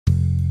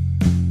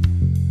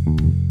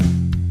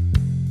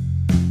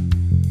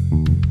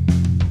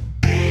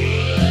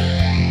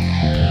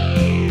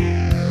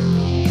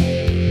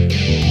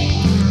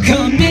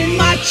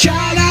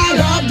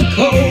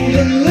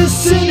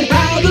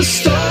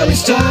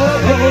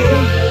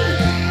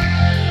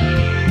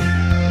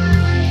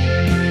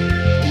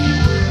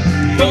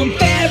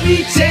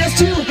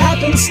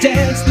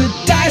stance. The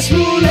dice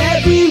rule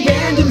every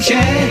random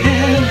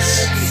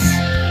chance.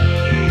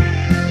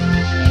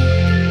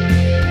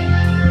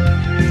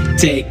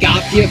 Take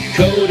off your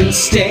coat and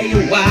stay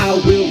a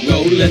while. We're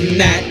rolling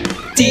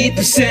that deep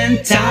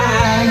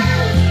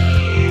percentile.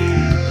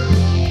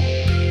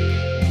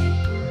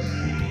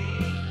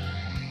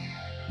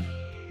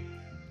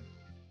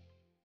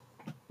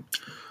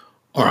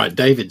 Alright,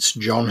 Dave, it's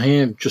John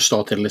here. Just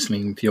started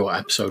listening to your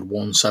episode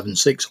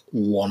 176,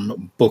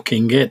 One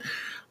Booking It.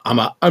 I'm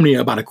only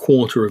about a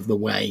quarter of the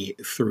way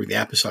through the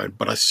episode,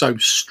 but I so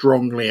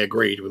strongly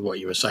agreed with what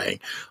you were saying.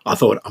 I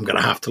thought I'm going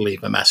to have to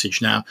leave a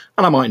message now,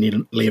 and I might need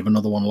to leave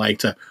another one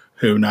later.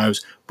 Who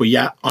knows? But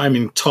yeah, I'm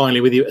entirely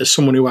with you. As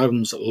someone who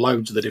owns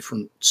loads of the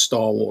different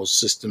Star Wars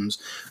systems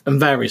and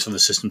various other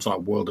systems like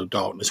World of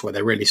Darkness, where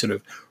they really sort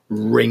of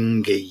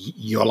wring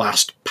your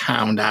last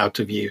pound out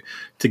of you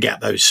to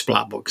get those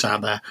splat books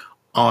out there,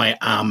 I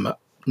am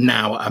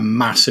now a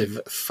massive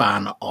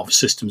fan of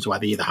systems where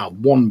they either have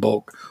one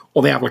book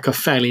or they have like a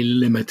fairly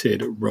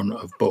limited run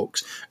of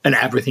books and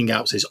everything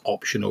else is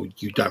optional.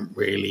 You don't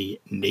really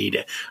need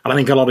it. And I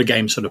think a lot of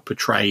games sort of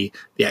portray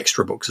the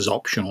extra books as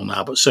optional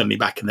now, but certainly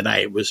back in the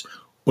day it was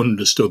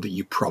understood that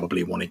you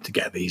probably wanted to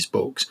get these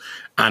books.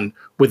 And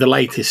with the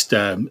latest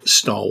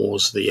Star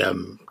Wars,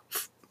 the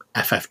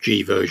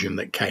FFG version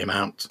that came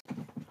out,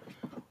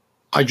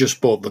 I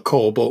just bought the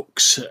core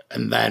books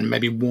and then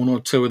maybe one or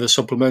two of the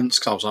supplements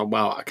because I was like,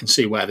 well, I can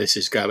see where this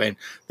is going.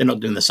 They're not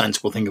doing the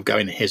sensible thing of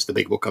going, here's the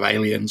big book of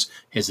aliens,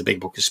 here's the big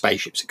book of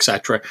spaceships,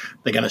 etc.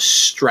 They're going to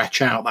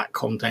stretch out that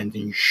content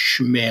and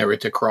smear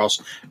it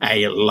across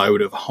a load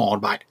of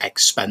hardback,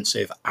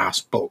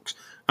 expensive-ass books.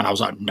 And I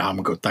was like, no,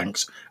 I'm good,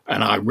 thanks.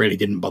 And I really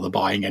didn't bother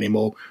buying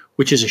anymore,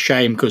 which is a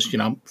shame because, you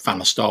know, I'm a fan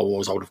of Star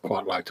Wars. I would have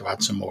quite liked to have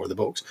had some more of the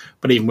books.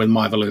 But even with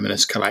my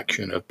voluminous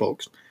collection of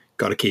books,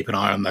 got to keep an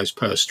eye on those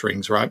purse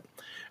strings, right?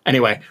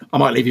 Anyway, I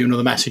might leave you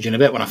another message in a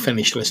bit when I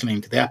finish listening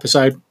to the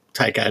episode.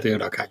 Take care,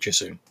 dude. I'll catch you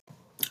soon.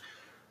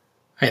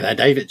 Hey there,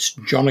 Dave. It's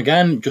John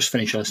again. Just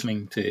finished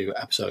listening to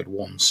episode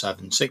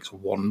 176,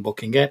 One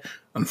Booking It,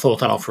 and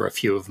thought I'd offer a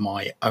few of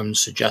my own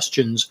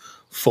suggestions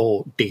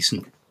for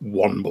decent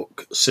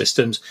one-book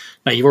systems.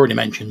 Now, you've already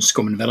mentioned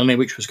Scum and Villainy,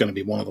 which was going to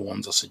be one of the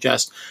ones I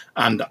suggest,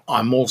 and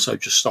I'm also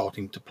just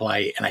starting to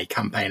play in a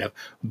campaign of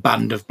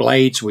Band of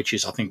Blades, which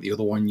is, I think, the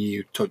other one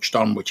you touched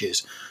on, which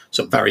is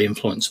sort of very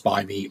influenced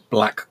by the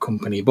Black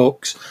Company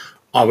books.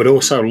 I would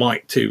also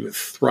like to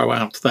throw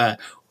out there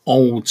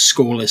Old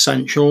School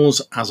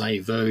Essentials as a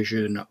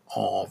version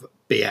of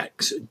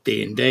BX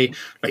D&D.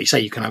 Like you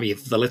say, you can have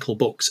either the little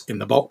books in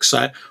the box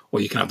set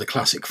or you can have the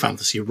classic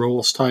fantasy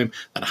rules tome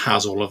that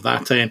has all of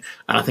that in,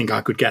 and I think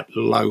I could get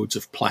loads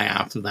of play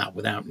out of that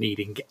without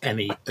needing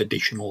any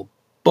additional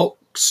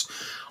books.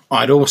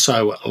 I'd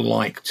also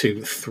like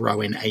to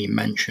throw in a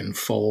mention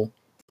for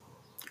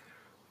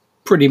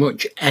pretty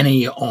much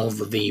any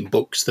of the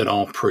books that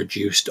are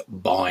produced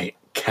by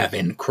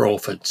Kevin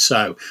Crawford.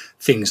 So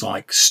things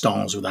like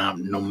Stars Without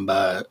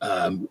Number,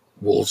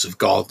 Wolves of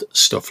God,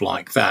 stuff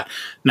like that.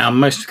 Now,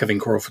 most of Kevin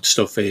Crawford's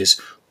stuff is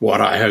what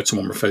I heard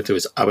someone refer to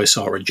as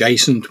OSR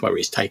adjacent, where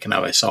he's taken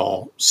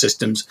OSR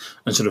systems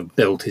and sort of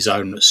built his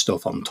own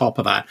stuff on top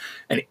of that.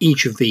 And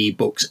each of the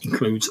books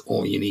includes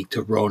all you need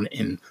to run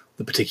in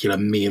the particular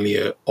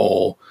milieu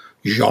or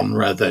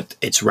genre that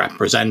it's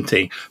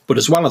representing. But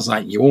as well as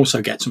that, you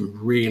also get some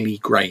really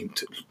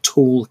great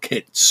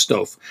toolkit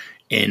stuff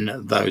in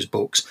those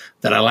books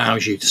that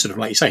allows you to sort of,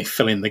 like you say,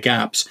 fill in the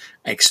gaps,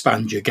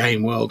 expand your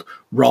game world,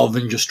 rather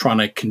than just trying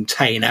to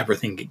contain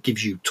everything. It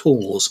gives you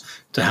tools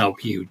to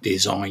help you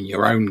design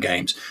your own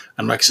games.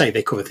 And like I say,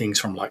 they cover things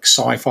from like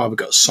sci-fi. We've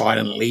got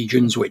Silent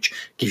Legions, which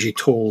gives you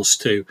tools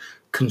to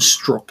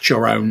construct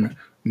your own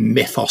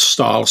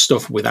mythos-style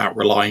stuff without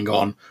relying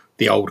on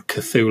the old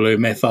Cthulhu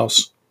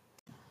mythos.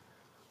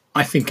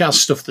 I think as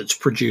stuff that's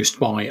produced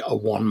by a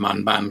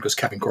one-man band, because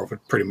Kevin Crawford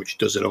pretty much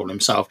does it all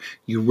himself,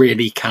 you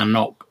really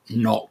cannot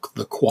knock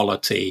the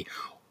quality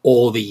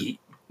or the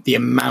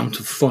amount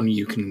of fun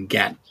you can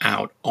get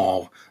out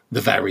of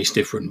the various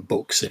different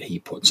books that he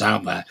puts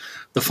out there.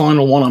 The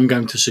final one I'm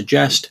going to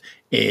suggest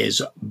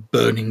is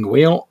Burning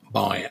Wheel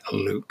by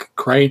Luke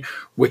Crane,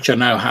 which I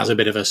know has a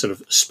bit of a sort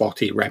of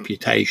spotty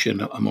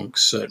reputation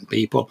amongst certain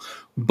people,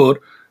 but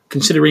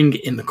considering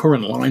in the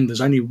current line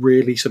there's only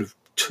really sort of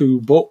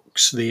two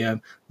books, the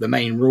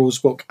main rules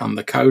book and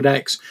the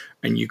codex,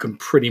 and you can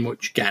pretty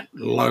much get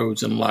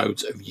loads and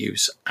loads of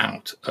use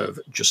out of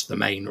just the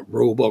main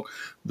rule book,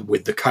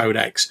 with the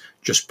codex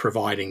just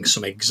providing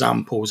some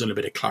examples and a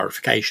bit of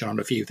clarification on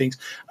a few things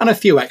and a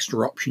few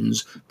extra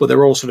options, but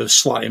they're all sort of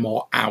slightly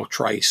more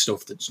outre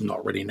stuff that's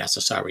not really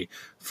necessary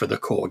for the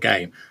core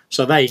game.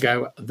 So there you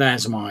go,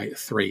 there's my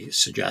three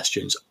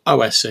suggestions: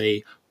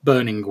 OSE,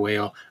 Burning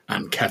Wheel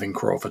and Kevin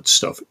Crawford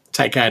stuff.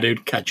 Take care,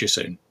 dude. Catch you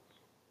soon.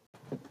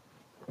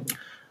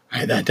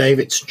 Hey there, Dave.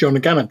 It's John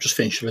again. I've just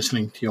finished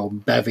listening to your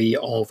bevy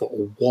of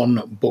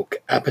one-book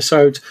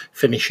episodes,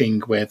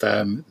 finishing with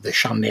the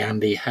Shandy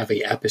Andy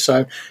heavy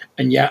episode.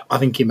 And yeah, I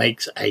think he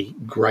makes a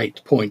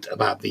great point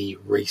about the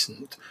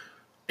recent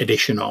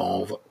edition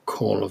of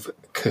Call of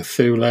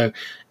Cthulhu.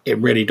 It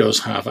really does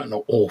have an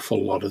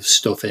awful lot of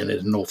stuff in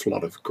it, an awful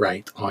lot of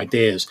great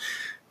ideas.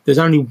 There's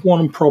only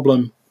one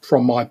problem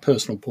from my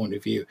personal point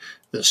of view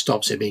that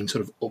stops it being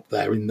sort of up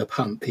there in the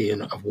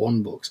pantheon of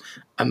one books,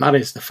 and that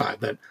is the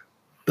fact that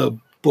the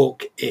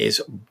book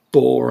is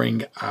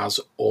boring as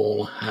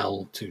all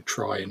hell to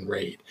try and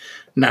read.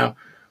 Now,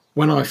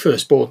 when I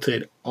first bought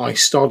it, I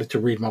started to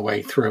read my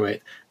way through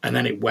it, and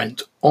then it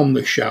went on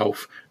the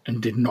shelf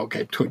and did not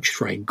get touched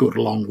for a good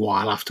long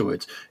while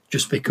afterwards,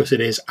 just because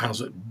it is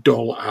as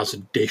dull as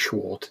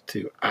dishwater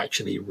to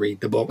actually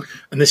read the book.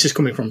 And this is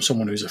coming from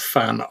someone who's a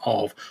fan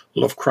of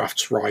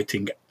Lovecraft's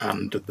writing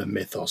and the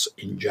mythos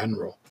in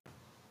general.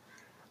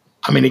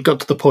 I mean, it got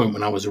to the point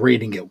when I was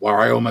reading it where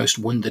I almost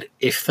wondered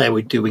if they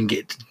were doing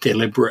it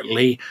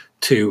deliberately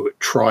to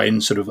try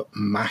and sort of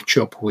match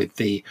up with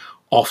the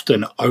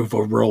often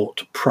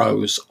overwrought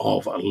prose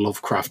of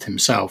Lovecraft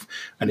himself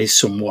and his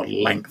somewhat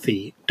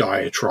lengthy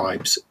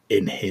diatribes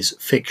in his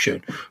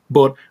fiction.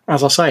 But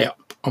as I say,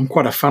 I'm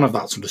quite a fan of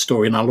that sort of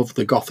story, and I love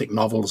the Gothic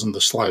novels and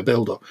the slow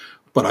build-up,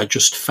 but I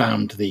just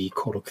found the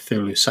Call of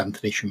Cthulhu 7th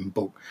edition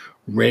book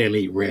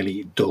really,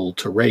 really dull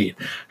to read.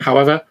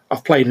 However,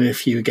 I've played in a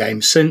few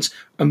games since,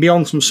 and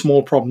beyond some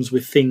small problems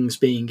with things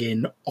being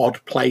in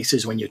odd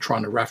places when you're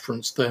trying to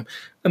reference them,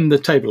 and the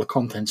table of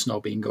contents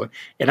not being good,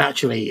 it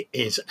actually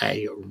is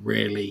a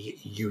really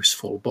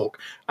useful book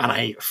and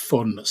a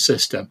fun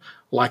system.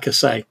 Like I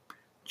say,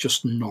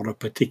 just not a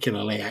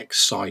particularly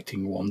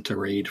exciting one to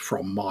read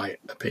from my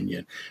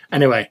opinion.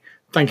 Anyway,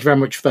 thank you very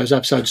much for those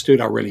episodes,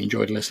 dude. I really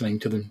enjoyed listening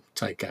to them.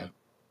 Take care.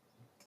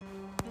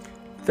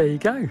 There you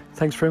go.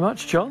 Thanks very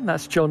much, John.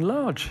 That's John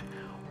Large.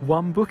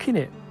 One book in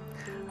it.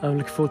 I'm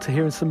looking forward to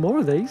hearing some more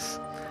of these.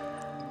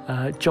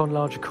 John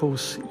Large, of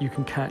course, you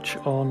can catch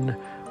on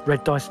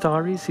Red Dice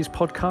Diaries, his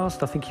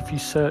podcast. I think if you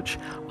search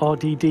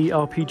RDD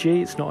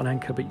RPG, it's not on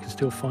Anchor, but you can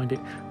still find it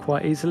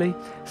quite easily.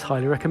 It's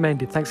highly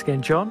recommended. Thanks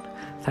again, John.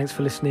 Thanks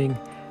for listening,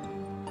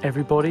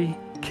 everybody.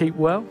 Keep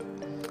well.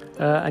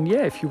 And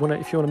yeah, if you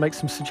want to make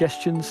some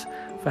suggestions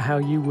for how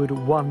you would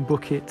one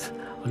book it,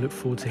 I look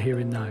forward to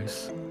hearing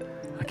those.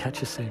 I'll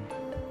catch you soon.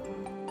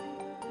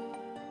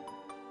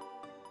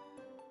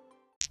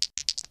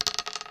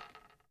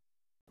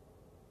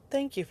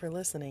 Thank you for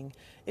listening.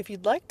 If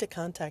you'd like to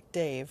contact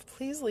Dave,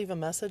 please leave a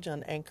message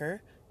on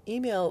Anchor,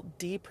 email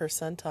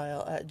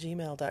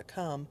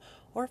dpercentile@gmail.com,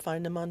 or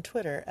find him on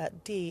Twitter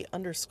at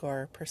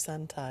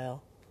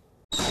d_percentile.